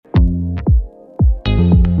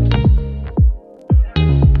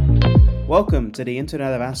Welcome to the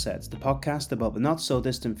Internet of Assets, the podcast about the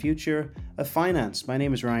not-so-distant future of finance. My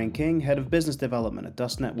name is Ryan King, Head of Business Development at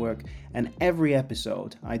Dust Network, and every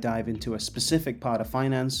episode I dive into a specific part of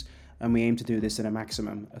finance, and we aim to do this in a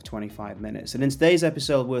maximum of 25 minutes. And in today's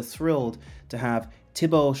episode, we're thrilled to have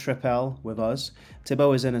Thibault Schrepel with us.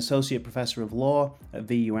 Thibault is an Associate Professor of Law at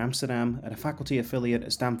VU Amsterdam and a faculty affiliate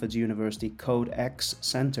at Stanford University coexist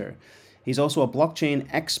Center. He's also a blockchain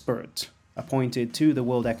expert appointed to the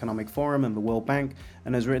World Economic Forum and the World Bank,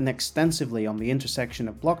 and has written extensively on the intersection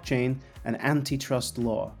of blockchain and antitrust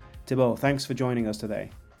law. Thibault, thanks for joining us today.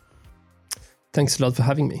 Thanks a lot for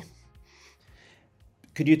having me.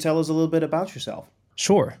 Could you tell us a little bit about yourself?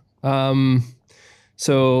 Sure.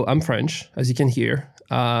 So I'm French, as you can hear.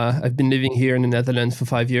 I've been living here in the Netherlands for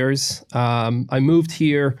 5 years. I moved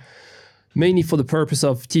here mainly for the purpose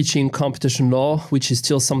of teaching computational law, which is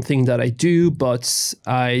still something that I do, but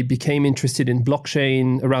I became interested in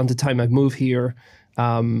blockchain around the time I moved here.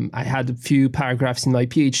 I had a few paragraphs in my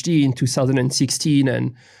PhD in 2016,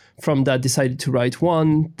 and from that decided to write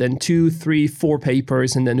one, then 2, 3, 4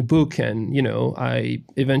 papers, and then a book. And, I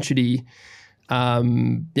eventually,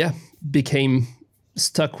 became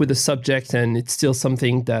stuck with the subject, and it's still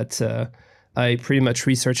something that I pretty much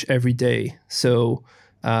research every day. So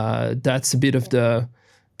that's a bit of the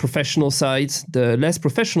professional side. The less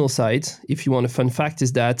professional side, if you want a fun fact,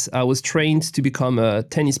 is that I was trained to become a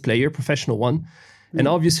tennis player, professional one. Mm. And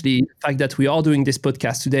obviously, the fact that we are doing this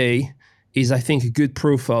podcast today is, I think, a good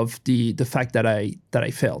proof of the fact that I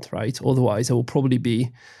failed, right? Otherwise, I will probably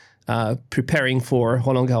be preparing for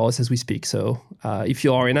Roland Garros as we speak. So if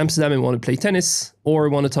you are in Amsterdam and want to play tennis or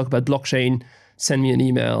want to talk about blockchain, send me an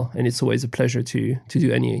email, and it's always a pleasure to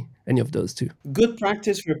do any of those too. Good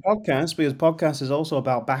practice for a podcast, because podcast is also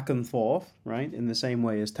about back and forth, right? In the same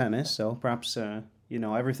way as tennis. So perhaps,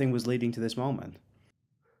 everything was leading to this moment.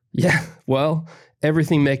 Yeah, well,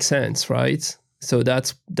 everything makes sense, right? So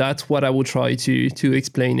that's what I will try to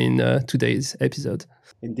explain in today's episode.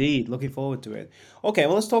 Indeed, looking forward to it. Okay,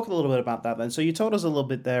 well, let's talk a little bit about that then. So you told us a little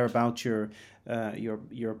bit there about your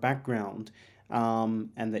background.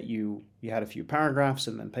 And that you had a few paragraphs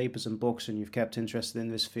and then papers and books, and you've kept interested in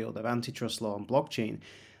this field of antitrust law and blockchain.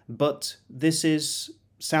 But this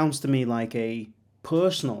sounds to me like a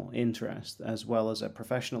personal interest as well as a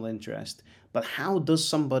professional interest. But how does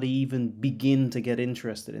somebody even begin to get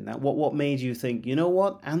interested in that? What made you think, you know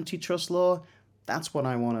what, antitrust law, that's what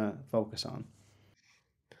I want to focus on?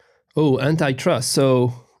 Oh, antitrust.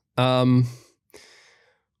 So, my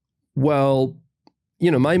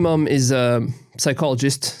mom is a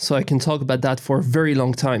psychologist, so I can talk about that for a very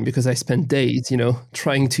long time, because I spent days,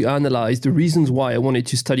 trying to analyze the reasons why I wanted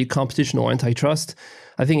to study computational antitrust.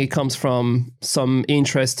 I think it comes from some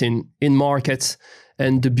interest in markets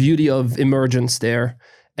and the beauty of emergence there.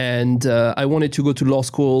 And I wanted to go to law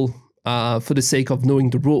school for the sake of knowing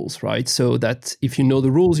the rules, right? So that if you know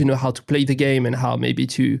the rules, you know how to play the game and how maybe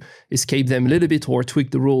to escape them a little bit or tweak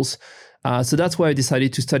the rules. So that's why I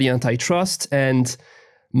decided to study antitrust. And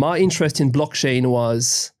my interest in blockchain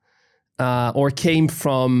was, came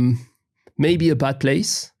from maybe a bad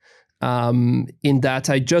place, in that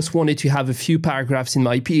I just wanted to have a few paragraphs in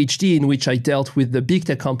my PhD in which I dealt with the big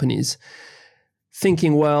tech companies,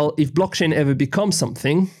 thinking, well, if blockchain ever becomes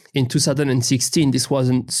something, in 2016, this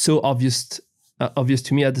wasn't so obvious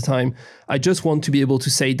to me at the time. I just want to be able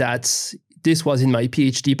to say that this was in my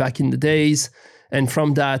PhD back in the days. And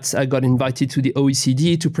from that, I got invited to the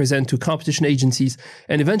OECD to present to competition agencies,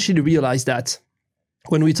 and eventually realized that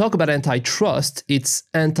when we talk about antitrust, it's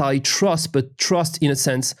antitrust, but trust in a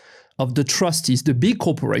sense of the trustees, the big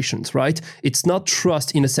corporations, right? It's not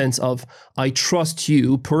trust in a sense of, I trust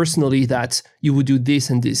you personally that you would do this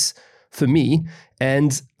and this for me.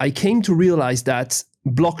 And I came to realize that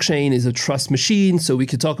blockchain is a trust machine. So we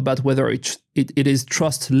could talk about whether it is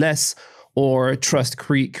trustless or trust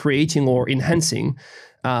creating or enhancing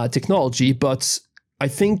technology. But I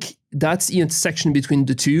think that's the intersection between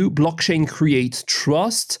the two. Blockchain creates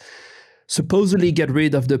trust, supposedly get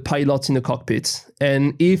rid of the pilot in the cockpit.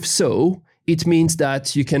 And if so, it means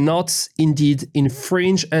that you cannot indeed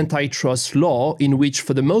infringe antitrust law, in which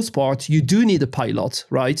for the most part, you do need a pilot,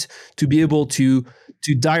 right? To be able to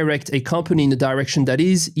direct a company in a direction that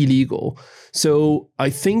is illegal. So I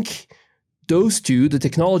think those two, the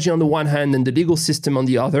technology on the one hand and the legal system on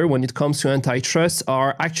the other, when it comes to antitrust,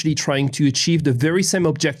 are actually trying to achieve the very same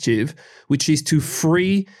objective, which is to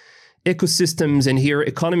free ecosystems, and here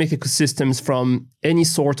economic ecosystems, from any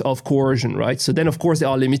sort of coercion, right? So then, of course, there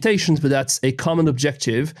are limitations, but that's a common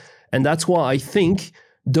objective. And that's why I think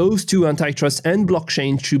those two, antitrust and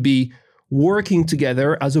blockchain, should be working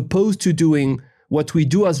together, as opposed to doing what we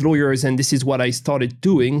do as lawyers, and this is what I started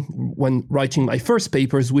doing when writing my first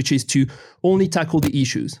papers, which is to only tackle the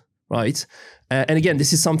issues, right? And again,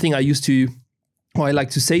 this is something I like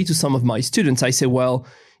to say to some of my students. I say, well,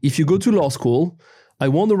 if you go to law school, I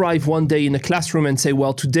won't arrive one day in a classroom and say,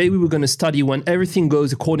 well, today we were going to study when everything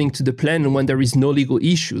goes according to the plan and when there is no legal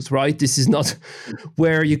issues, right? This is not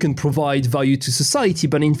where you can provide value to society.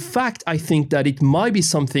 But in fact, I think that it might be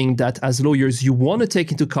something that as lawyers, you want to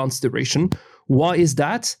take into consideration. Why is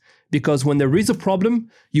that? Because when there is a problem,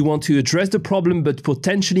 you want to address the problem, but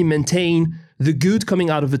potentially maintain the good coming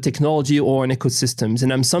out of a technology or an ecosystems.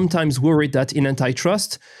 And I'm sometimes worried that in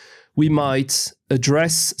antitrust, we might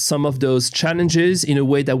address some of those challenges in a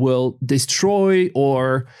way that will destroy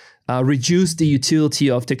or reduce the utility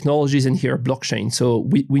of technologies and here blockchain. So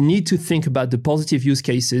we need to think about the positive use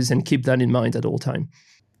cases and keep that in mind at all time.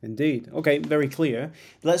 Indeed. Okay, very clear.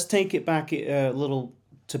 Let's take it back a little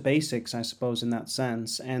to basics, I suppose, in that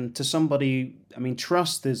sense. And to somebody, I mean,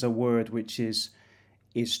 trust is a word which is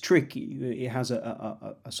tricky. It has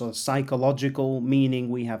a sort of psychological meaning.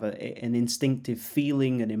 We have an instinctive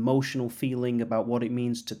feeling, an emotional feeling about what it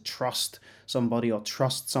means to trust somebody or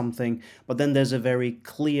trust something. But then there's a very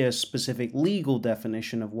clear, specific legal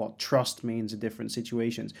definition of what trust means in different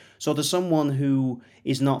situations. So to someone who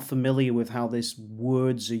is not familiar with how these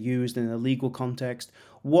words are used in a legal context,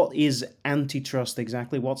 what is antitrust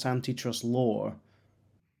exactly? What's antitrust law?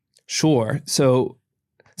 Sure. So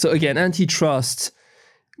again, antitrust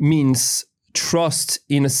means trust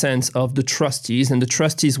in a sense of the trustees, and the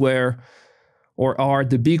trustees are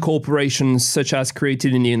the big corporations such as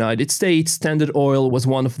created in the United States. Standard Oil was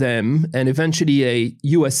one of them, and eventually a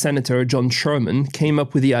US Senator, John Sherman, came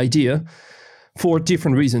up with the idea for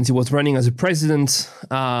different reasons. He was running as a president,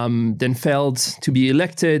 then failed to be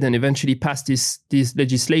elected, and eventually passed these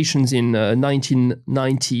legislations in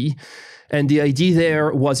 1990. And the idea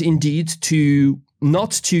there was indeed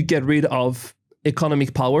not to get rid of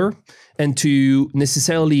economic power and to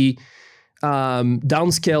necessarily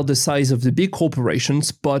downscale the size of the big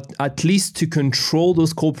corporations, but at least to control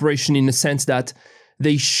those corporations in the sense that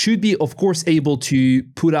they should be, of course, able to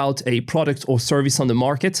put out a product or service on the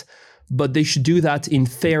market, but they should do that in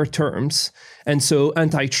fair terms. And so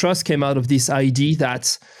antitrust came out of this idea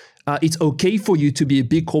that it's okay for you to be a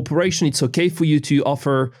big corporation, it's okay for you to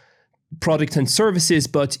offer products and services,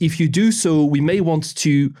 but if you do so, we may want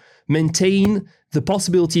to maintain the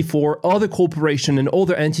possibility for other corporations and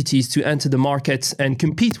other entities to enter the market and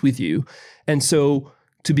compete with you. And so,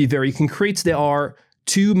 to be very concrete, there are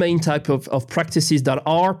two main types of practices that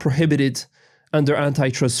are prohibited under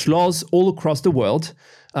antitrust laws all across the world,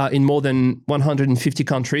 in more than 150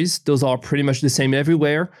 countries. Those are pretty much the same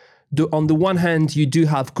everywhere. On the one hand, you do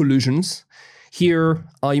have collusions. Here,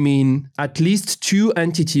 I mean at least two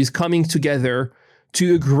entities coming together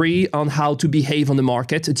to agree on how to behave on the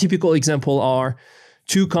market. A typical example are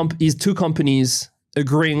two companies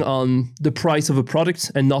agreeing on the price of a product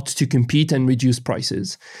and not to compete and reduce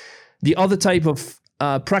prices. The other type of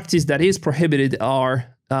practice that is prohibited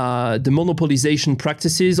are the monopolization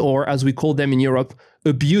practices, or as we call them in Europe,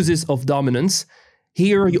 abuses of dominance.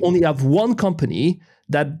 Here, you only have one company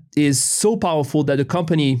that is so powerful that the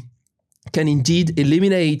company can indeed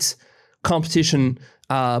eliminate competition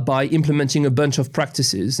by implementing a bunch of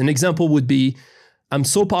practices. An example would be, I'm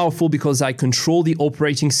so powerful because I control the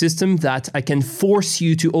operating system that I can force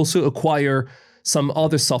you to also acquire some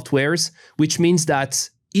other softwares, which means that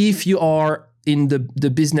if you are in the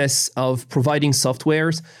business of providing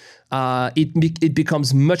softwares, it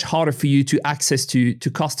becomes much harder for you to access to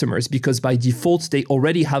customers, because by default they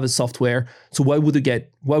already have a software. So why would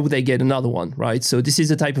they get another one, right? So this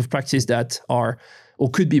is a type of practice that are or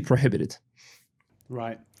could be prohibited.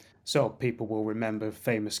 Right. So people will remember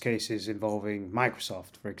famous cases involving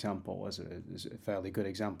Microsoft, for example, as fairly good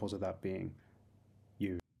examples of that being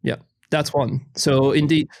used. Yeah. That's one. So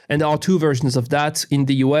indeed, and there are two versions of that. In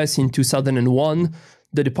the US in 2001,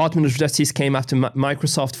 the Department of Justice came after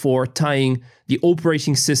Microsoft for tying the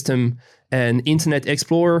operating system and Internet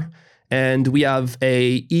Explorer. And we have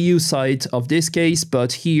a EU side of this case,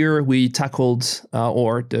 but here we tackled,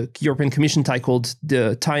 or the European Commission tackled,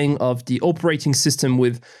 the tying of the operating system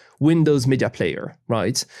with Windows Media Player,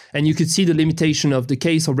 right? And you could see the limitation of the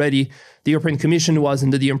case already. The European Commission was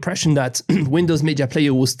under the impression that Windows Media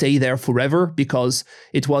Player will stay there forever because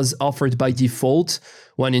it was offered by default,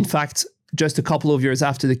 when in fact, just a couple of years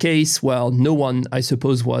after the case, well, no one, I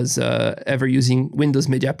suppose, was ever using Windows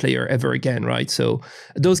Media Player ever again, right? So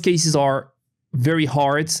those cases are very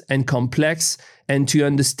hard and complex, and to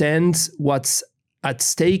understand what's at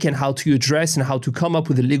stake and how to address and how to come up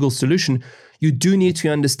with a legal solution, you do need to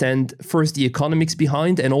understand first the economics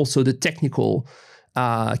behind and also the technical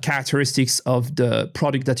characteristics of the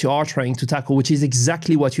product that you are trying to tackle, which is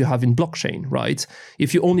exactly what you have in blockchain, right?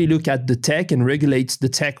 If you only look at the tech and regulate the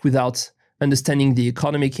tech without understanding the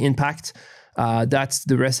economic impact, that's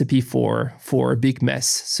the recipe for a big mess.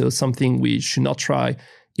 So something we should not try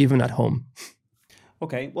even at home.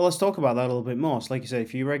 Okay, well, let's talk about that a little bit more. So, like you say,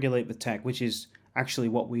 if you regulate the tech, which is actually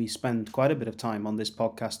what we spend quite a bit of time on this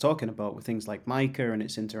podcast talking about with things like MiCA and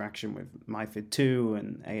its interaction with MiFID II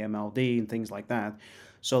and AMLD and things like that.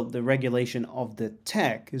 So the regulation of the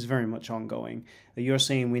tech is very much ongoing. You're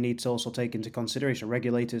saying we need to also take into consideration,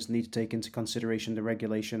 regulators need to take into consideration the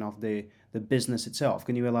regulation of the business itself.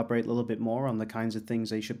 Can you elaborate a little bit more on the kinds of things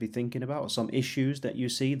they should be thinking about, or some issues that you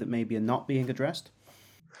see that maybe are not being addressed?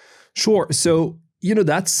 Sure. So,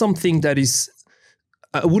 that's something that is,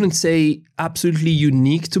 I wouldn't say absolutely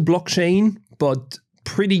unique to blockchain, but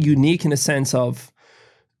pretty unique in a sense of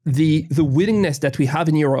the willingness that we have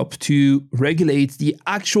in Europe to regulate the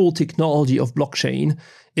actual technology of blockchain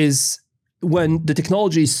is, when the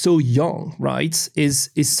technology is so young, right,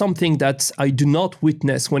 is something that I do not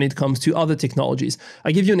witness when it comes to other technologies.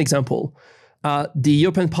 I give you an example. The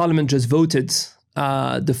European Parliament just voted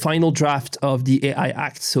the final draft of the AI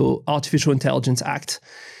Act, so Artificial Intelligence Act,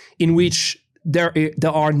 in which there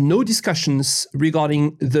are no discussions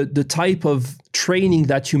regarding the type of training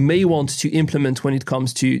that you may want to implement when it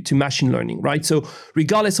comes to machine learning, right? So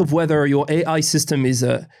regardless of whether your AI system is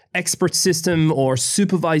a expert system or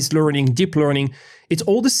supervised learning, deep learning, it's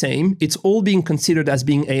all the same. It's all being considered as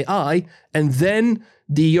being AI. And then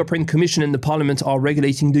the European Commission and the Parliament are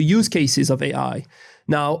regulating the use cases of AI.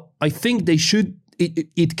 Now, I think they should.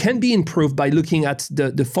 It can be improved by looking at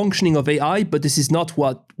the functioning of AI, but this is not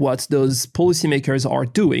what those policymakers are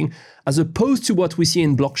doing. As opposed to what we see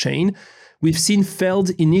in blockchain, we've seen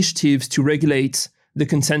failed initiatives to regulate the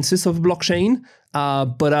consensus of blockchain,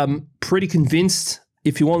 but I'm pretty convinced,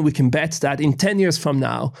 if you want, we can bet that in 10 years from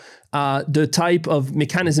now, the type of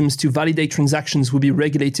mechanisms to validate transactions will be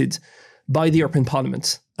regulated by the European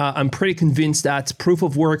Parliament. I'm pretty convinced that proof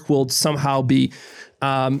of work will somehow be,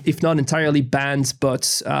 if not entirely banned,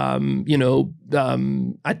 but at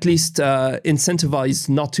least incentivized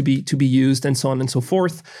not to be used, and so on and so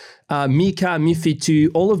forth. MiCA, MiFID II,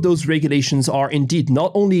 all of those regulations are indeed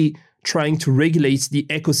not only trying to regulate the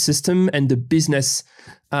ecosystem and the business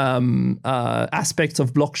aspects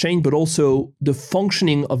of blockchain, but also the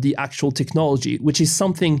functioning of the actual technology, which is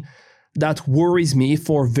something that worries me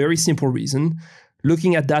for a very simple reason.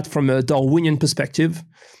 Looking at that from a Darwinian perspective,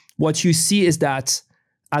 what you see is that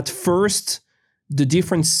at first, the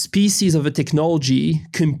different species of a technology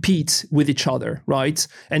compete with each other, right?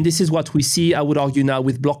 And this is what we see, I would argue, now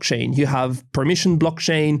with blockchain. You have permission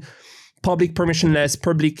blockchain, public permissionless,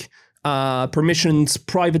 public permissions,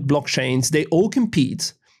 private blockchains. They all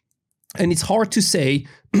compete. And it's hard to say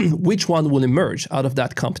which one will emerge out of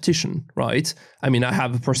that competition, right? I mean, I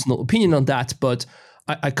have a personal opinion on that, but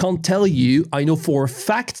I can't tell you. I know for a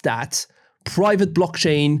fact that private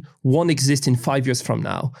blockchain won't exist in 5 years from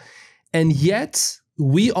now. And yet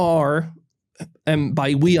we are, and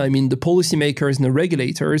by we, I mean the policymakers and the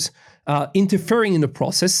regulators, interfering in the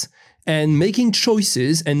process and making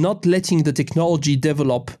choices and not letting the technology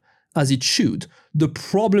develop as it should. The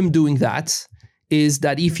problem doing that is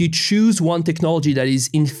that if you choose one technology that is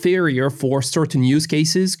inferior for certain use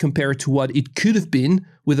cases compared to what it could have been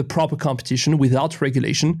with a proper competition without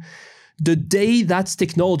regulation, the day that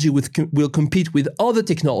technology will compete with other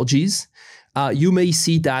technologies, you may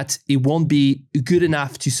see that it won't be good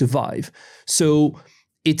enough to survive. So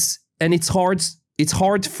it's hard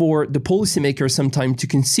for the policymakers sometimes to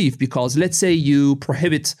conceive, because let's say you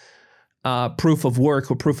prohibit proof of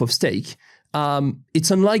work or proof of stake.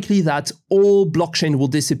 It's unlikely that all blockchain will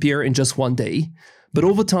disappear in just one day. But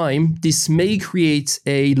over time, this may create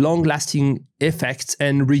a long-lasting effect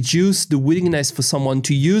and reduce the willingness for someone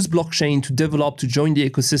to use blockchain to develop, to join the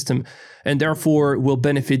ecosystem, and therefore will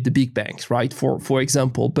benefit the big banks, right? For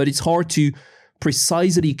example. But it's hard to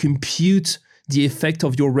precisely compute the effect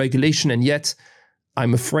of your regulation, and yet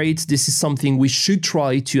I'm afraid this is something we should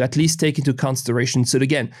try to at least take into consideration. So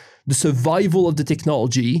again, the survival of the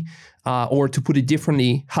technology, or to put it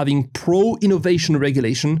differently, having pro-innovation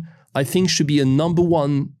regulation, I think should be a number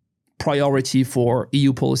one priority for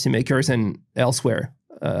EU policymakers and elsewhere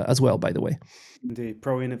as well, by the way. The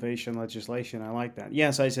pro-innovation legislation, I like that.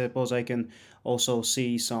 Yes, I suppose I can also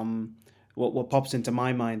see some what pops into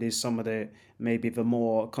my mind is some of the maybe the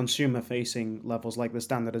more consumer facing levels, like the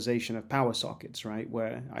standardization of power sockets, right?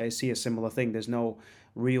 Where I see a similar thing. There's no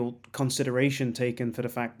real consideration taken for the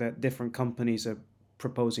fact that different companies are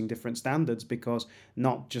proposing different standards, because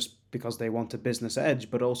not just because they want a business edge,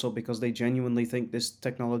 but also because they genuinely think this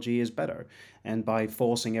technology is better. And by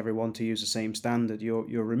forcing everyone to use the same standard,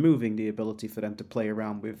 you're removing the ability for them to play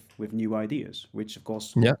around with new ideas, which of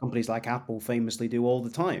course Yeah. companies like Apple famously do all the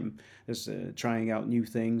time, is trying out new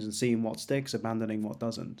things and seeing what sticks, abandoning what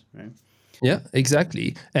doesn't, right? Yeah,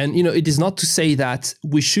 exactly. And it is not to say that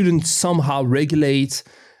we shouldn't somehow regulate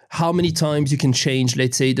how many times you can change,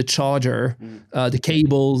 let's say, the charger, the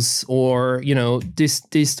cables, or this,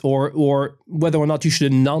 or whether or not you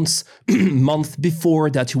should announce month before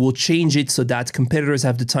that you will change it so that competitors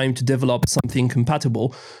have the time to develop something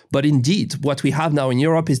compatible. But indeed, what we have now in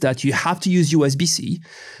Europe is that you have to use USB-C,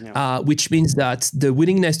 Yeah. which means that the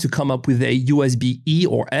willingness to come up with a USB-E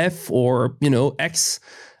or F or X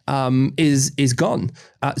is gone.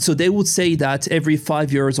 So they would say that every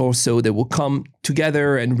 5 years or so they will come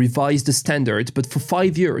together and revise the standard. But for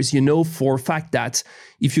 5 years, for a fact that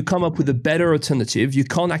if you come up with a better alternative, you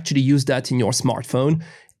can't actually use that in your smartphone,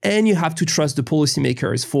 and you have to trust the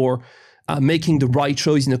policymakers for making the right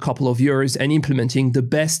choice in a couple of years and implementing the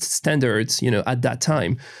best standards, at that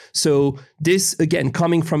time. So this, again,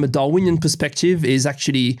 coming from a Darwinian perspective, is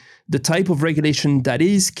actually the type of regulation that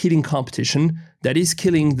is killing competition, that is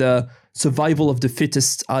killing the survival of the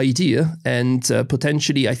fittest idea, and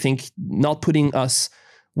potentially, I think, not putting us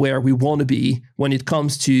where we want to be when it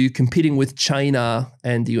comes to competing with China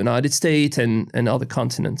and the United States and other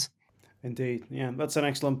continents. Indeed. Yeah, that's an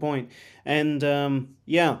excellent point. And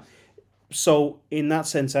yeah, so in that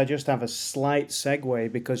sense, I just have a slight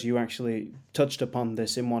segue, because you actually touched upon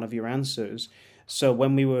this in one of your answers. So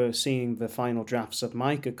when we were seeing the final drafts of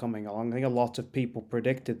MiCA coming along, I think a lot of people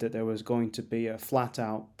predicted that there was going to be a flat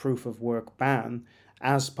out proof of work ban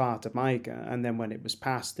as part of MiCA. And then when it was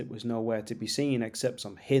passed, it was nowhere to be seen except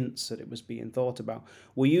some hints that it was being thought about.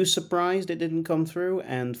 Were you surprised it didn't come through?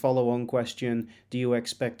 And follow on question, do you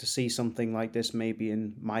expect to see something like this maybe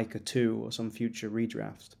in MiCA 2 or some future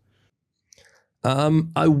redraft?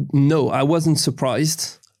 I wasn't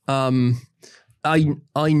surprised.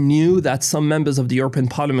 I knew that some members of the European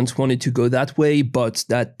Parliament wanted to go that way, but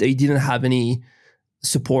that they didn't have any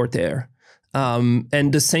support there.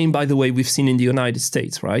 And the same, by the way, we've seen in the United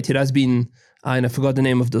States, right? It has been, and I forgot the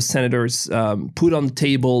name of those senators, put on the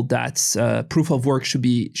table that proof of work should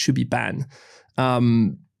be banned.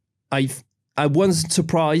 I wasn't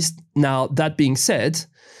surprised. Now, that being said,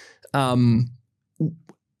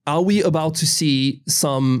 are we about to see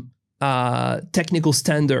some technical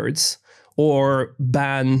standards or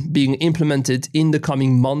ban being implemented in the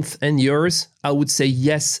coming month and years? I would say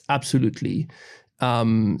yes, absolutely.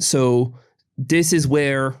 So this is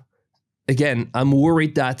where, again, I'm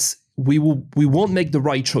worried that we won't make the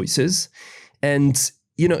right choices. And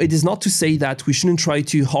it is not to say that we shouldn't try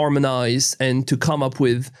to harmonize and to come up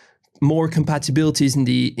with more compatibilities in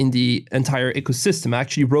the entire ecosystem. I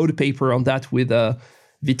actually wrote a paper on that with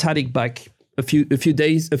Vitalik back a few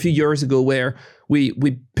years ago, where we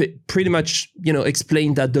pretty much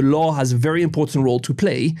explained that the law has a very important role to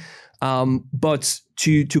play. But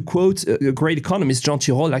to quote a great economist, Jean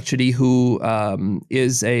Tirole, actually, who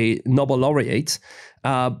is a Nobel laureate,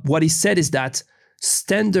 what he said is that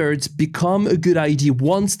standards become a good idea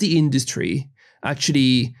once the industry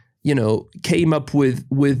actually came up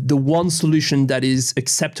with the one solution that is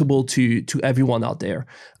acceptable to everyone out there.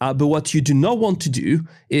 But what you do not want to do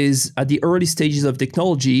is, at the early stages of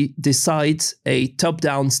technology, decide a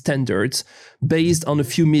top-down standard based on a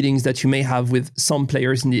few meetings that you may have with some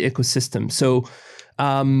players in the ecosystem. So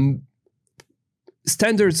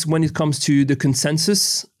standards, when it comes to the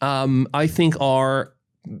consensus, I think are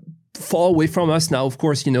far away from us now. Of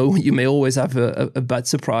course, you may always have a bad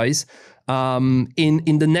surprise.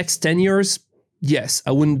 In the next 10 years, yes,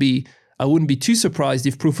 I wouldn't be too surprised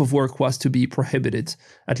if proof of work was to be prohibited,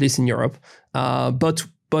 at least in Europe. But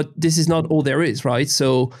this is not all there is, right?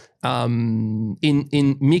 So in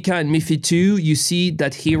MiCA and MiFID 2, you see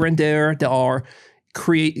that here and there are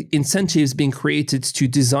incentives being created to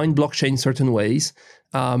design blockchain certain ways.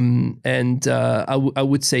 And I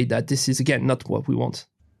would say that this is, again, not what we want.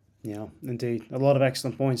 Yeah, indeed. A lot of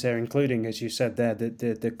excellent points there, including, as you said there,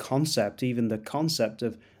 the concept, even the concept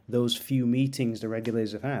of those few meetings the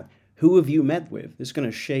regulators have had. Who have you met with? It's going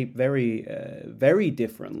to shape very, very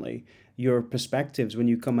differently your perspectives when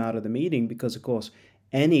you come out of the meeting, because, of course,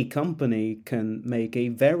 any company can make a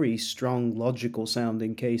very strong logical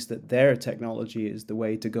sounding case that their technology is the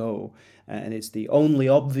way to go, and it's the only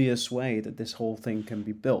obvious way that this whole thing can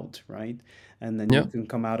be built, right? And then you Yeah. can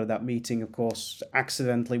come out of that meeting, of course,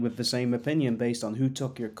 accidentally with the same opinion based on who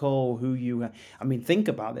took your call, I mean, think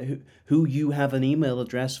about it, who you have an email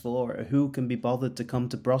address for, or who can be bothered to come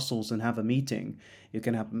to Brussels and have a meeting. You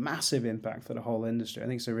can have massive impact for the whole industry. I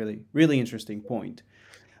think it's a really, really interesting point.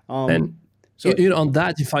 And Um, so on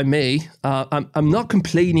that, if I may, I'm not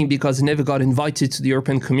complaining because I never got invited to the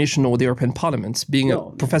European Commission or the European Parliament. Being a no, no,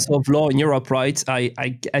 professor of law in Europe, right,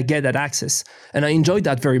 I get that access, and I enjoyed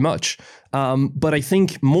that very much. But I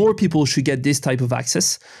think more people should get this type of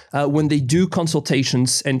access when they do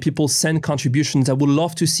consultations and people send contributions. I would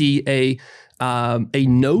love to see a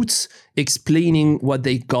note explaining what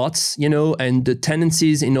they got, and the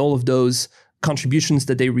tendencies in all of those contributions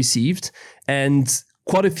that they received. And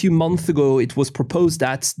quite a few months ago, it was proposed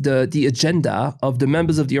that the agenda of the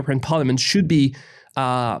members of the European Parliament should be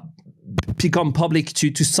become public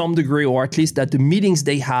to some degree, or at least that the meetings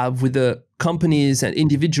they have with the companies and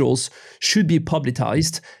individuals should be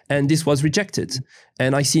publicized. And this was rejected.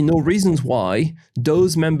 And I see no reasons why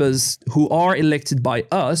those members who are elected by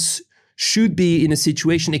us should be in a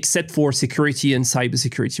situation, except for security and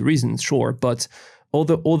cybersecurity reasons, sure, but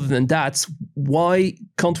other than that, why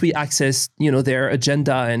can't we access their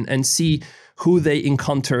agenda and see who they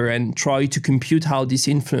encounter and try to compute how this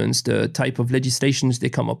influence the type of legislations they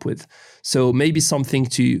come up with? So maybe something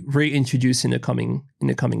to reintroduce in the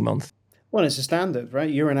coming month. well, it's a standard, right?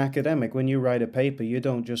 You're an academic. When you write a paper, you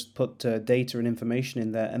don't just put data and information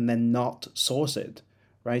in there and then not source it,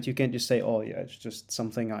 right? You can't just say, "Oh, yeah, it's just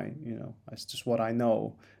something it's just what I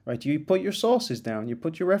know," right? You put your sources down, you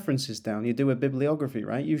put your references down, you do a bibliography,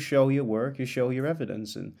 right? You show your work, you show your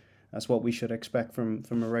evidence, and that's what we should expect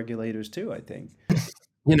from our regulators too, I think.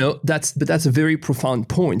 That's a very profound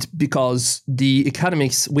point, because the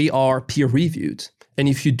academics, we are peer reviewed. And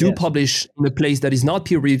if you do Yes. publish in a place that is not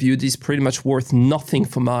peer reviewed, it's pretty much worth nothing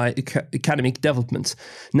for my academic development.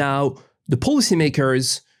 Now, the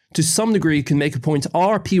policymakers, to some degree, can make a point,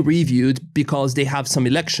 are peer reviewed because they have some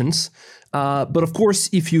elections. But of course,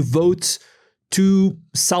 if you vote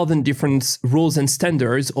 2,000 different rules and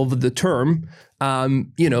standards over the term,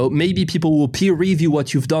 maybe people will peer review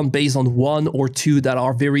what you've done based on one or two that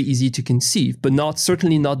are very easy to conceive, but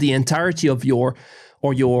certainly not the entirety of your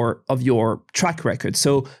track record.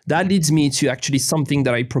 So that leads me to actually something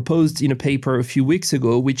that I proposed in a paper a few weeks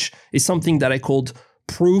ago, which is something that I called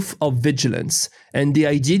proof of vigilance. And the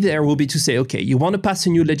idea there will be to say, okay, you want to pass a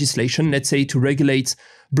new legislation, let's say to regulate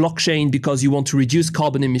blockchain because you want to reduce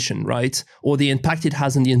carbon emission, right? Or the impact it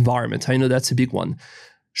has on the environment. I know that's a big one.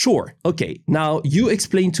 Sure. Okay. Now you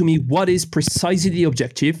explain to me what is precisely the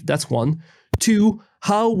objective. That's one. Two,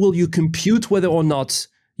 how will you compute whether or not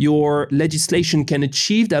your legislation can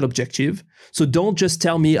achieve that objective? So don't just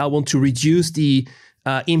tell me I want to reduce the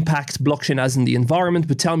impact blockchain has in the environment,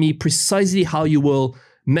 but tell me precisely how you will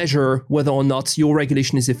measure whether or not your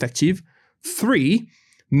regulation is effective. Three,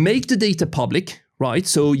 make the data public, right?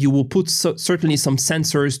 So you will put certainly some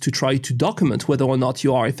sensors to try to document whether or not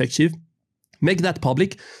you are effective. Make that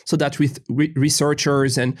public so that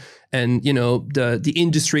researchers and the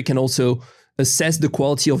industry can also assess the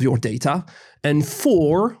quality of your data. And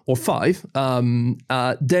 4 or 5,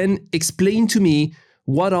 then explain to me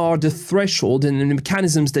what are the threshold and the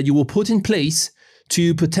mechanisms that you will put in place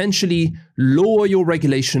to potentially lower your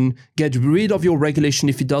regulation, get rid of your regulation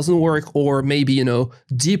if it doesn't work, or maybe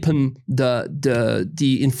deepen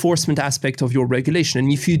the enforcement aspect of your regulation.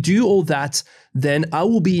 And if you do all that, then I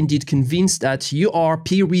will be indeed convinced that you are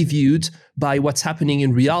peer reviewed by what's happening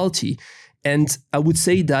in reality. And I would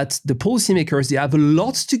say that the policymakers, they have a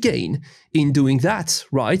lot to gain in doing that,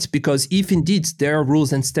 right? Because if indeed their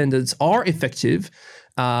rules and standards are effective,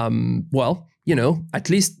 at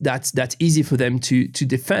least that's easy for them to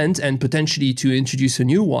defend and potentially to introduce a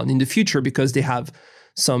new one in the future because they have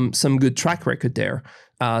some good track record there.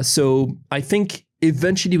 So I think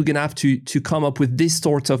eventually we're going to have to come up with this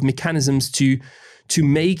sort of mechanisms to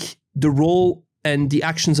make the role and the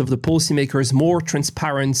actions of the policymakers more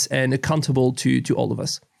transparent and accountable to all of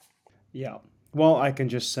us. Yeah. Well, I can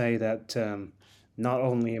just say that not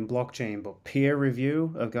only in blockchain, but peer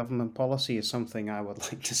review of government policy is something I would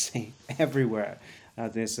like to see everywhere.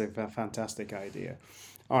 This is a fantastic idea.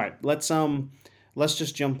 All right, let's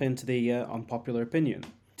just jump into the unpopular opinion.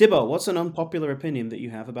 Thibault, what's an unpopular opinion that you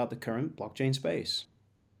have about the current blockchain space?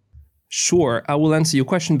 Sure, I will answer your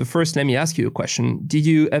question, but first let me ask you a question. Did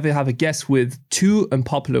you ever have a guest with 2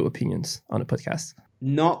 unpopular opinions on a podcast?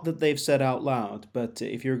 Not that they've said out loud, but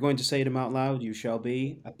if you're going to say them out loud, you shall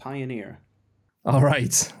be a pioneer. All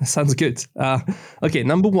right, sounds good. Okay,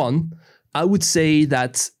 number one, I would say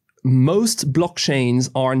that most blockchains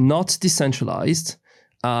are not decentralized.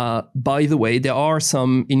 By the way, there are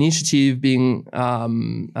some initiatives being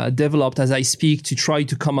developed as I speak to try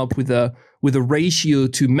to come up with a ratio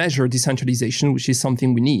to measure decentralization, which is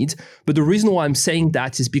something we need. But the reason why I'm saying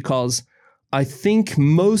that is because I think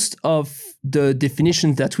most of the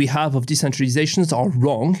definitions that we have of decentralizations are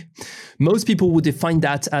wrong. Most people would define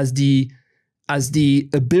that as the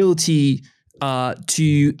ability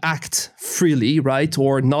to act freely, right?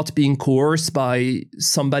 Or not being coerced by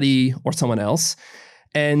somebody or someone else.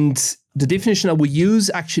 And the definition I would use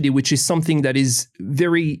actually, which is something that is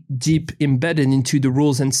very deep embedded into the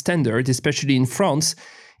rules and standards, especially in France,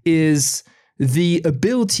 is the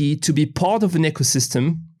ability to be part of an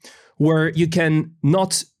ecosystem where you can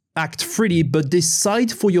not act freely, but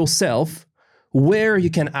decide for yourself where you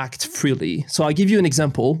can act freely. So I'll give you an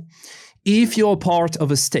example. If you're part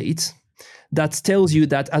of a state that tells you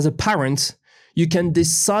that as a parent, you can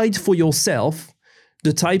decide for yourself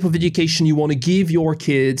the type of education you want to give your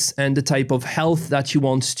kids and the type of health that you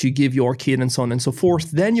want to give your kid and so on and so forth,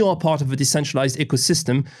 then you are part of a decentralized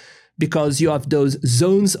ecosystem because you have those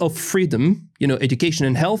zones of freedom, education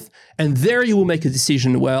and health, and there you will make a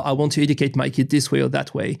decision, well, I want to educate my kid this way or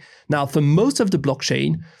that way. Now, for most of the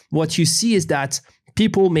blockchain, what you see is that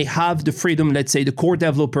people may have the freedom, let's say the core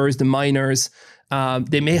developers, the miners,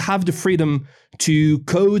 they may have the freedom to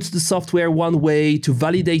code the software one way, to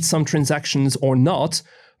validate some transactions or not,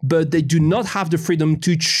 but they do not have the freedom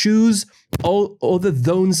to choose all other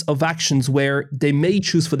zones of actions where they may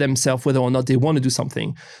choose for themselves whether or not they want to do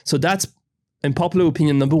something. So that's, in popular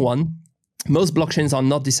opinion, number one. Most blockchains are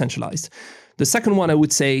not decentralized. The second one I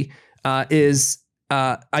would say is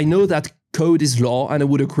I know that code is law, and I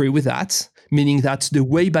would agree with that, meaning that the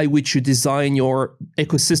way by which you design your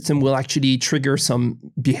ecosystem will actually trigger some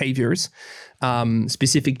behaviors,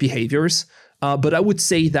 specific behaviors. But I would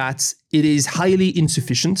say that it is highly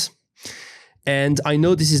insufficient. And I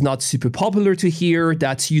know this is not super popular to hear,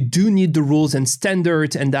 that you do need the rules and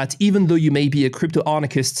standards, and that even though you may be a crypto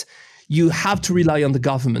anarchist, you have to rely on the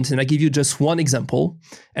government. And I give you just one example,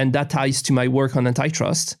 and that ties to my work on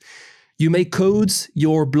antitrust. You may code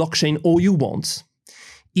your blockchain all you want.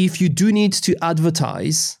 If you do need to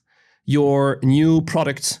advertise your new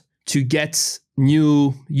product to get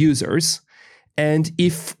new users, and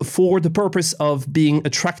if for the purpose of being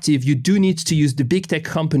attractive, you do need to use the big tech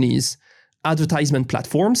companies' advertisement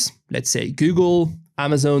platforms, let's say Google,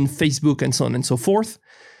 Amazon, Facebook, and so on and so forth,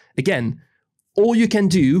 again, all you can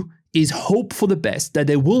do is hope for the best, that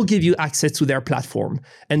they will give you access to their platform.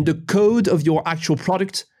 And the code of your actual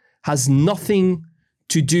product has nothing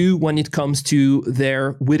to do when it comes to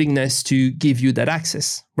their willingness to give you that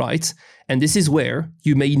access, right? And this is where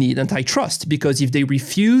you may need antitrust, because if they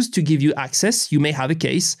refuse to give you access, you may have a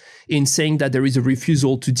case in saying that there is a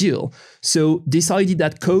refusal to deal. So this idea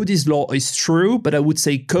that code is law is true, but I would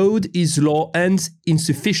say code is law and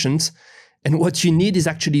insufficient. And what you need is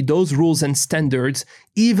actually those rules and standards,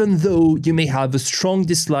 even though you may have a strong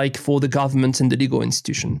dislike for the government and the legal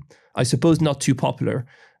institution. I suppose not too popular.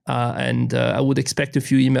 And I would expect a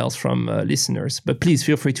few emails from listeners, but please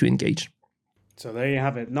feel free to engage. So there you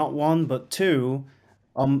have it. Not one, but two,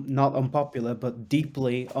 not unpopular, but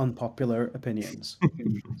deeply unpopular opinions.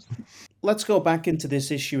 Let's go back into this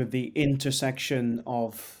issue of the intersection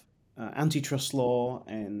of antitrust law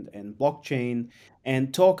and blockchain,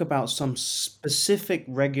 and talk about some specific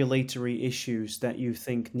regulatory issues that you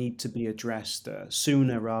think need to be addressed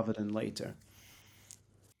sooner rather than later.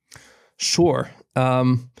 Sure.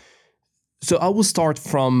 So I will start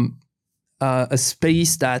from a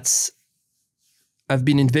space that I've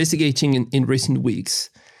been investigating in recent weeks,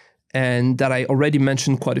 and that I already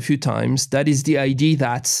mentioned quite a few times. That is the idea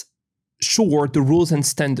that, sure, the rules and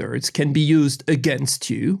standards can be used against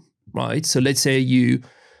you, right? So let's say you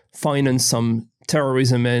finance some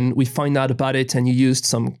terrorism and we find out about it and you used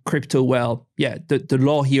some crypto. Well, yeah, the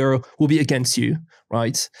law here will be against you,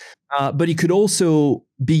 right? But it could also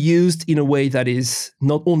be used in a way that is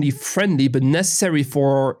not only friendly, but necessary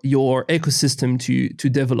for your ecosystem to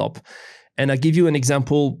develop. And I'll give you an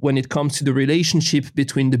example when it comes to the relationship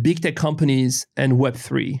between the big tech companies and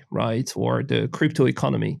Web3, right? Or the crypto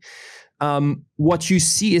economy. What you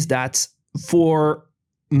see is that for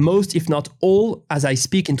most, if not all, as I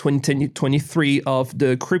speak in 2023 of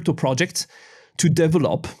the crypto projects to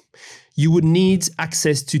develop, you would need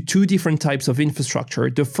access to two different types of infrastructure.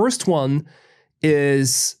 The first one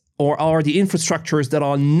are the infrastructures that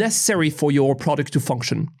are necessary for your product to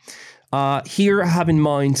function. Here, have in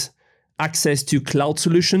mind access to cloud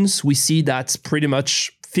solutions. We see that pretty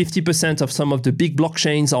much 50% of some of the big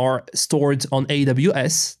blockchains are stored on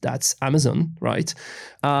AWS. That's Amazon, right?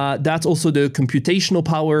 That's also the computational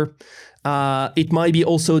power. It might be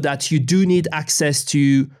also that you do need access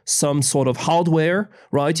to some sort of hardware,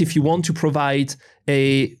 right? If you want to provide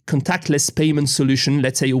a contactless payment solution,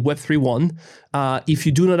 let's say a Web3 one, if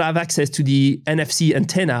you do not have access to the NFC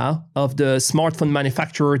antenna of the smartphone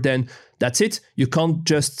manufacturer, then that's it. You can't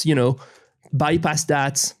just, bypass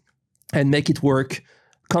that and make it work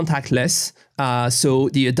contactless. So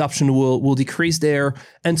the adoption will decrease there,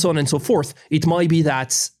 and so on and so forth. It might be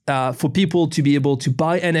that for people to be able to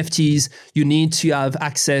buy NFTs, you need to have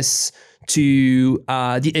access to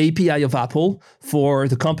the API of Apple for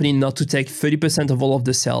the company not to take 30% of all of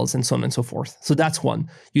the sales, and so on and so forth. So that's one.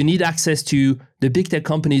 You need access to the big tech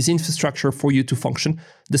company's infrastructure for you to function.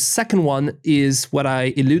 The second one is what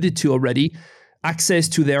I alluded to already, access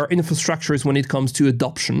to their infrastructures when it comes to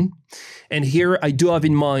adoption. And here I do have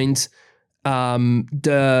in mind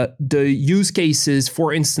the use cases.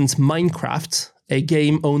 For instance, Minecraft, a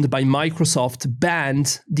game owned by Microsoft,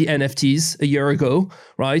 banned the NFTs a year ago,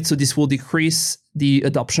 right? So this will decrease the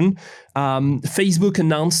adoption. Facebook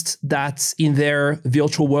announced that in their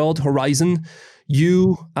virtual world Horizon,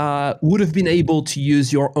 you would have been able to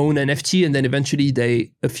use your own NFT, and then eventually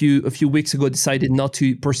they a few weeks ago decided not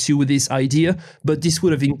to pursue this idea. But this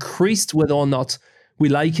would have increased, whether or not we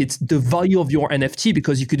like it, the value of your NFT,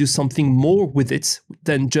 because you could do something more with it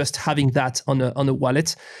than just having that on a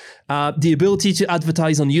wallet. The ability to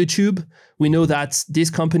advertise on YouTube. We know that this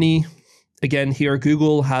company, again here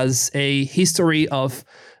Google, has a history of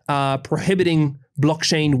prohibiting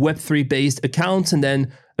blockchain Web3 based accounts and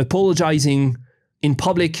then apologizing in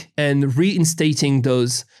public and reinstating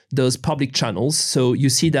those public channels. So you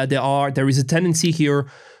see that there is a tendency here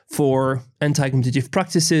for anti-competitive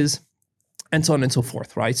practices, and so on and so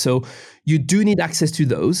forth, right? So you do need access to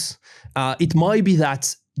those. It might be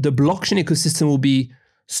that the blockchain ecosystem will be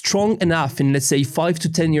strong enough in, let's say, 5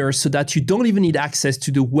 to 10 years so that you don't even need access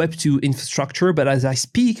to the Web2 infrastructure. But as I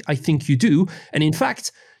speak, I think you do. And in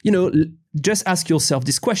fact, just ask yourself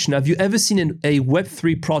this question. Have you ever seen a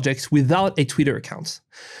Web3 project without a Twitter account?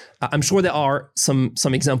 I'm sure there are some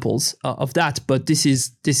examples of that, but this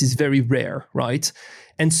is very rare, right?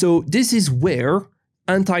 And so this is where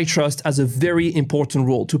antitrust has a very important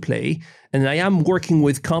role to play. And I am working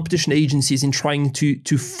with competition agencies in trying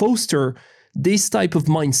to foster this type of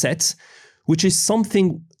mindset, which is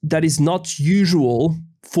something that is not usual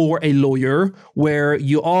for a lawyer, where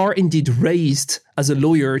you are indeed raised as a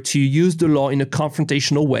lawyer to use the law in a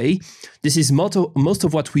confrontational way. This is most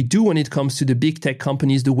of what we do when it comes to the big tech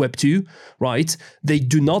companies, the Web2, right? They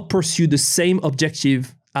do not pursue the same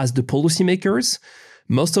objective as the policymakers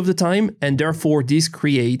most of the time, and therefore this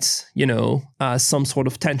creates, some sort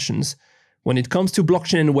of tensions. When it comes to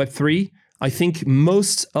blockchain and Web3, I think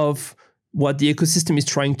most of what the ecosystem is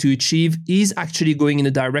trying to achieve is actually going in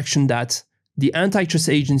a direction that the antitrust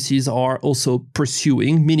agencies are also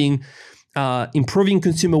pursuing, meaning improving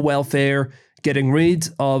consumer welfare, getting rid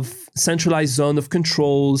of centralized zone of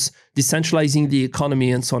controls, decentralizing the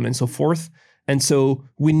economy, and so on and so forth. And so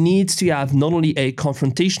we need to have not only a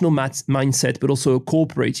confrontational mindset, but also a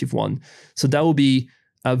cooperative one. So that will be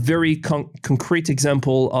a very concrete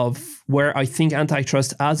example of where I think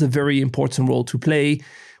antitrust has a very important role to play,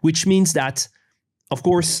 which means that, of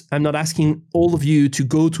course, I'm not asking all of you to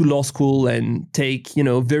go to law school and take,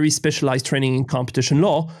 very specialized training in competition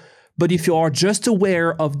law. But if you are just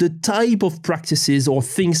aware of the type of practices or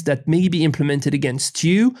things that may be implemented against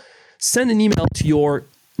you, send an email to your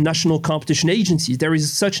national competition agencies. There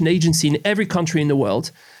is such an agency in every country in the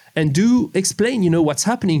world, and do explain, what's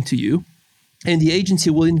happening to you, and the agency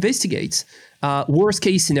will investigate. Worst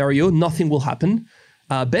case scenario, nothing will happen.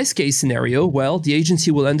 Best case scenario, well, the agency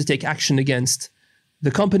will undertake action against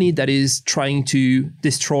the company that is trying to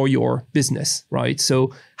destroy your business, right?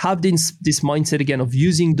 So have this mindset again of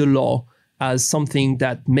using the law as something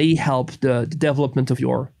that may help the development of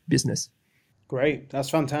your business. Great. That's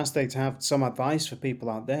fantastic to have some advice for people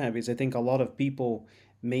out there, because I think a lot of people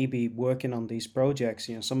may be working on these projects.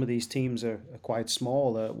 Some of these teams are quite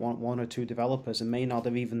small, one or two developers, and may not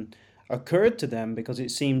have even occurred to them because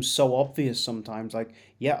it seems so obvious sometimes. Like,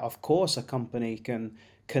 yeah, of course a company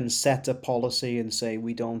can set a policy and say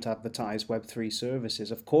we don't advertise Web3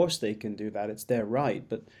 services. Of course they can do that. It's their right.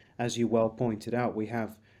 But as you well pointed out, we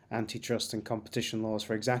have antitrust and competition laws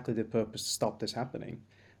for exactly the purpose to stop this happening.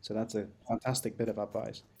 So that's a fantastic bit of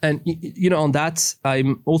advice. And on that,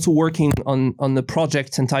 I'm also working on the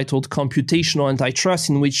project entitled Computational Antitrust,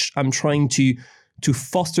 in which I'm trying to to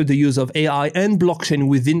foster the use of AI and blockchain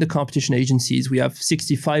within the competition agencies. We have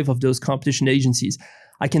 65 of those competition agencies.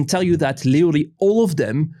 I can tell you that literally all of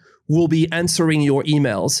them will be answering your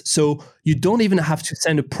emails. So you don't even have to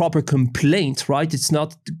send a proper complaint, right? It's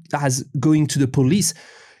not as going to the police.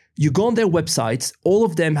 You go on their websites, all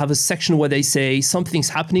of them have a section where they say something's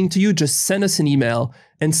happening to you, just send us an email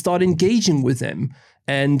and start engaging with them.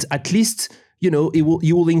 And at least, you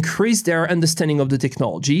will increase their understanding of the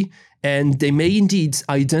technology, and they may indeed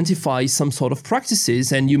identify some sort of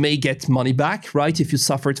practices, and you may get money back, right? If you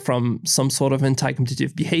suffered from some sort of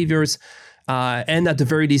anti-competitive behaviors, and at the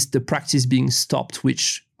very least, the practice being stopped,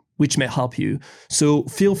 which may help you. So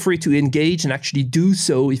feel free to engage and actually do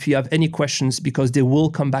so if you have any questions, because they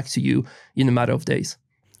will come back to you in a matter of days.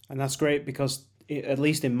 And that's great because, at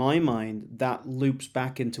least in my mind, that loops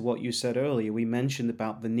back into what you said earlier. We mentioned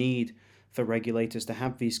about the need for regulators to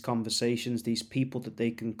have these conversations, these people that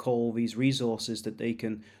they can call, these resources that they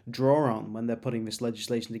can draw on when they're putting this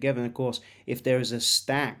legislation together. And of course, if there is a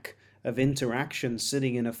stack of interaction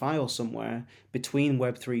sitting in a file somewhere between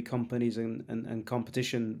Web3 companies and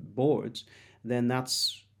competition boards, then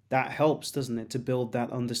that helps, doesn't it, to build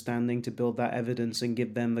that understanding, to build that evidence, and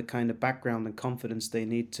give them the kind of background and confidence they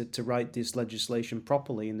need to write this legislation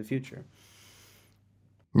properly in the future.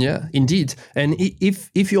 Yeah, indeed. And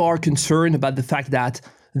if you are concerned about the fact that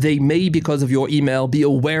they may, because of your email, be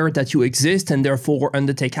aware that you exist and therefore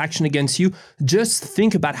undertake action against you, just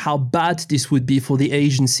think about how bad this would be for the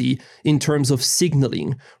agency in terms of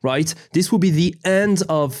signaling, right? This will be the end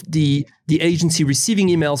of the agency receiving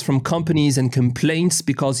emails from companies and complaints,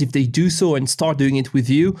 because if they do so and start doing it with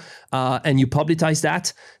you, and you publicize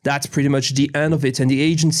that, that's pretty much the end of it. And the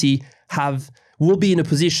agency will be in a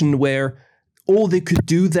position where all they could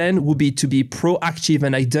do then would be to be proactive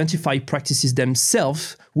and identify practices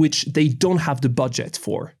themselves, which they don't have the budget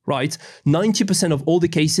for, right? 90% of all the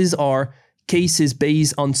cases are cases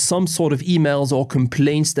based on some sort of emails or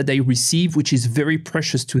complaints that they receive, which is very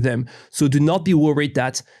precious to them. So do not be worried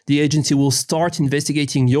that the agency will start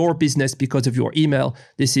investigating your business because of your email.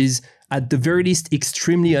 This is, at the very least,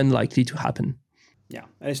 extremely unlikely to happen. Yeah,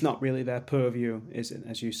 and it's not really their purview, is it?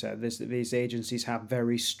 As you said, these agencies have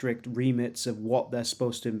very strict remits of what they're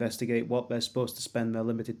supposed to investigate, what they're supposed to spend their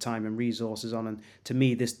limited time and resources on. And to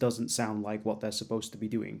me, this doesn't sound like what they're supposed to be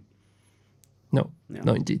doing. No,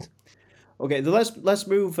 indeed. Okay, let's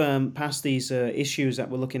move past these issues that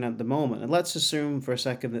we're looking at the moment, and let's assume for a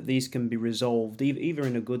second that these can be resolved, either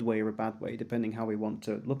in a good way or a bad way, depending how we want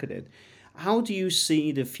to look at it. How do you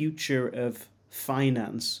see the future of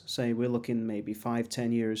finance, say we're looking maybe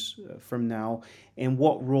 5-10 years from now, and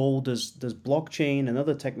what role does blockchain and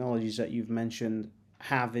other technologies that you've mentioned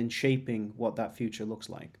have in shaping what that future looks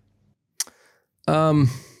like?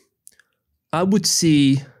 I would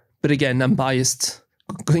see, but again, I'm biased.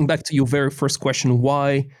 Going back to your very first question,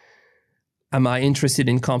 why am I interested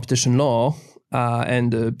in competition law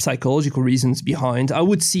and the psychological reasons behind? I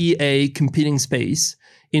would see a competing space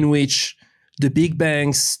in which the big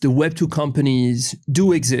banks, the Web2 companies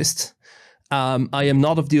do exist. I am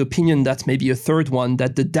not of the opinion that maybe a third one,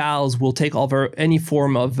 that the DAOs will take over any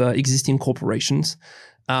form of existing corporations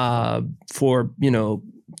for,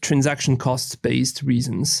 transaction cost-based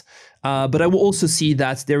reasons. But I will also see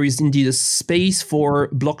that there is indeed a space for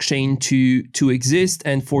blockchain to exist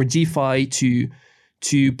and for DeFi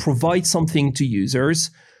to provide something to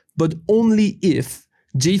users, but only if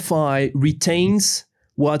DeFi retains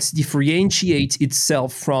what differentiates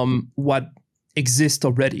itself from what exists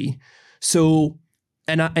already. So,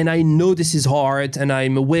 and I know this is hard, and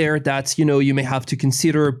I'm aware that, you may have to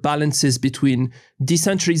consider balances between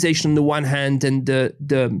decentralization on the one hand and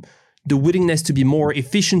the willingness to be more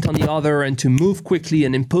efficient on the other and to move quickly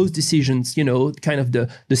and impose decisions, kind of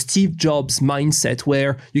the Steve Jobs mindset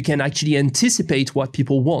where you can actually anticipate what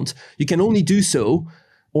people want. You can only do so,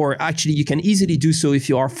 or actually you can easily do so if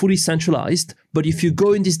you are fully centralized. But if you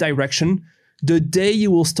go in this direction, the day you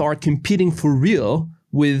will start competing for real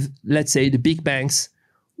with, let's say, the big banks,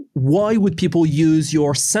 why would people use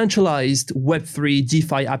your centralized Web3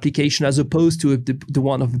 DeFi application as opposed to the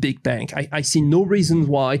one of a big bank? I see no reason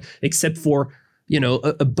why, except for,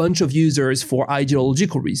 a bunch of users for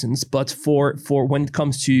ideological reasons. But for when it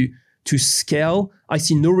comes to scale, I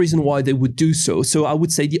see no reason why they would do so. So I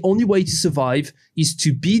would say the only way to survive is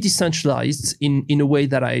to be decentralized in a way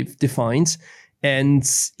that I've defined. And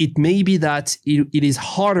it may be that it is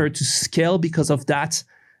harder to scale because of that.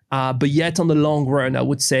 But yet on the long run, I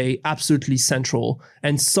would say absolutely central.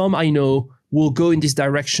 And some I know will go in this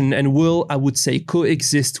direction and will, I would say,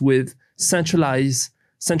 coexist with centralized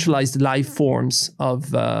live forms of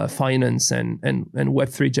finance and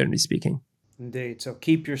Web3, generally speaking. Indeed. So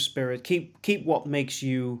keep your spirit. Keep what makes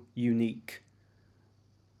you unique.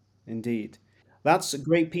 Indeed. That's a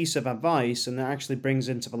great piece of advice, and that actually brings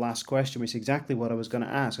into the last question, which is exactly what I was going to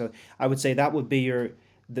ask. I would say that would be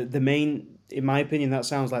the main, in my opinion, that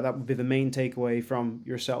sounds like that would be the main takeaway from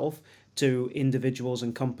yourself to individuals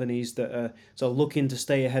and companies that are so looking to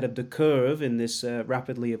stay ahead of the curve in this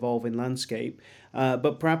rapidly evolving landscape.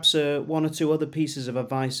 But perhaps one or two other pieces of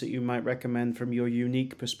advice that you might recommend from your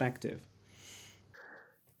unique perspective.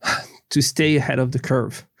 To stay ahead of the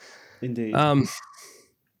curve. Indeed. Um,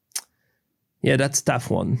 yeah, that's a tough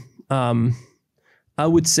one. I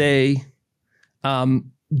would say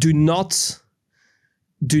do not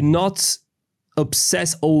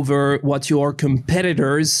obsess over what your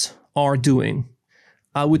competitors are doing.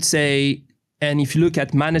 I would say, and if you look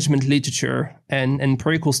at management literature and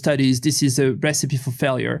empirical studies, this is a recipe for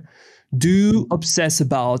failure. Do obsess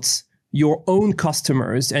about your own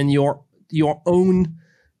customers and your own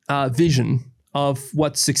vision of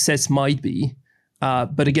what success might be.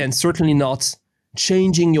 But again, certainly not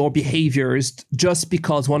changing your behaviors just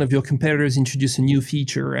because one of your competitors introduced a new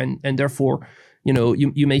feature, and therefore,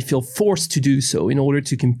 you may feel forced to do so in order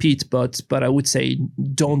to compete. But I would say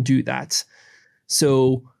don't do that.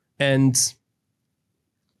 So, and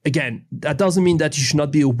again, that doesn't mean that you should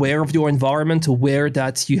not be aware of your environment, aware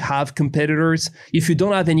that you have competitors. If you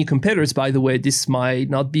don't have any competitors, by the way, this might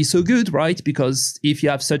not be so good, right? Because if you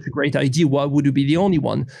have such a great idea, why would you be the only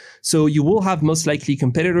one? So you will have most likely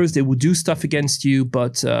competitors. They will do stuff against you.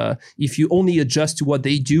 But if you only adjust to what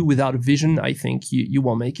they do without a vision, I think you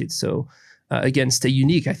won't make it. So again, stay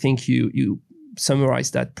unique. I think you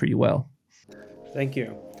summarized that pretty well. Thank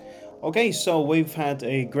you. Okay, so we've had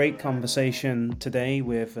a great conversation today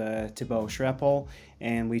with Thibault Schrepel,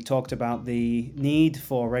 and we talked about the need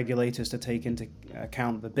for regulators to take into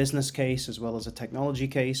account the business case as well as a technology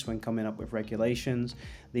case when coming up with regulations,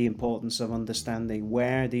 the importance of understanding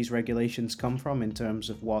where these regulations come from in terms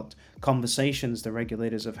of what conversations the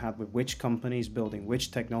regulators have had with which companies building which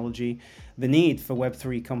technology, the need for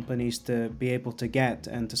Web3 companies to be able to get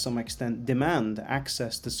and to some extent demand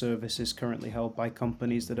access to services currently held by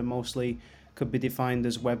companies that are mostly could be defined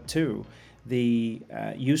as Web 2, the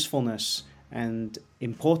usefulness and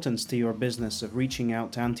importance to your business of reaching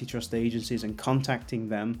out to antitrust agencies and contacting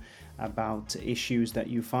them about issues that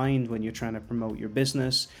you find when you're trying to promote your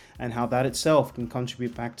business, and how that itself can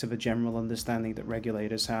contribute back to the general understanding that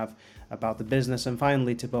regulators have about the business. And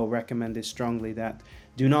finally, Thibault recommended strongly that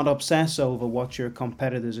do not obsess over what your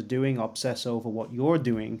competitors are doing, obsess over what you're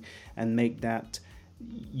doing, and make that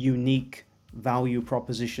unique value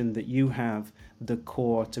proposition that you have the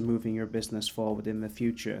core to moving your business forward in the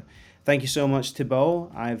future. Thank you so much,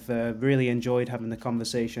 Thibault. I've really enjoyed having the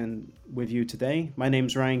conversation with you today. My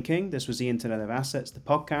name's Ryan King. This was the Internet of Assets, the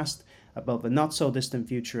podcast about the not so distant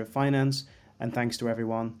future of finance. And thanks to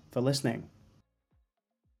everyone for listening.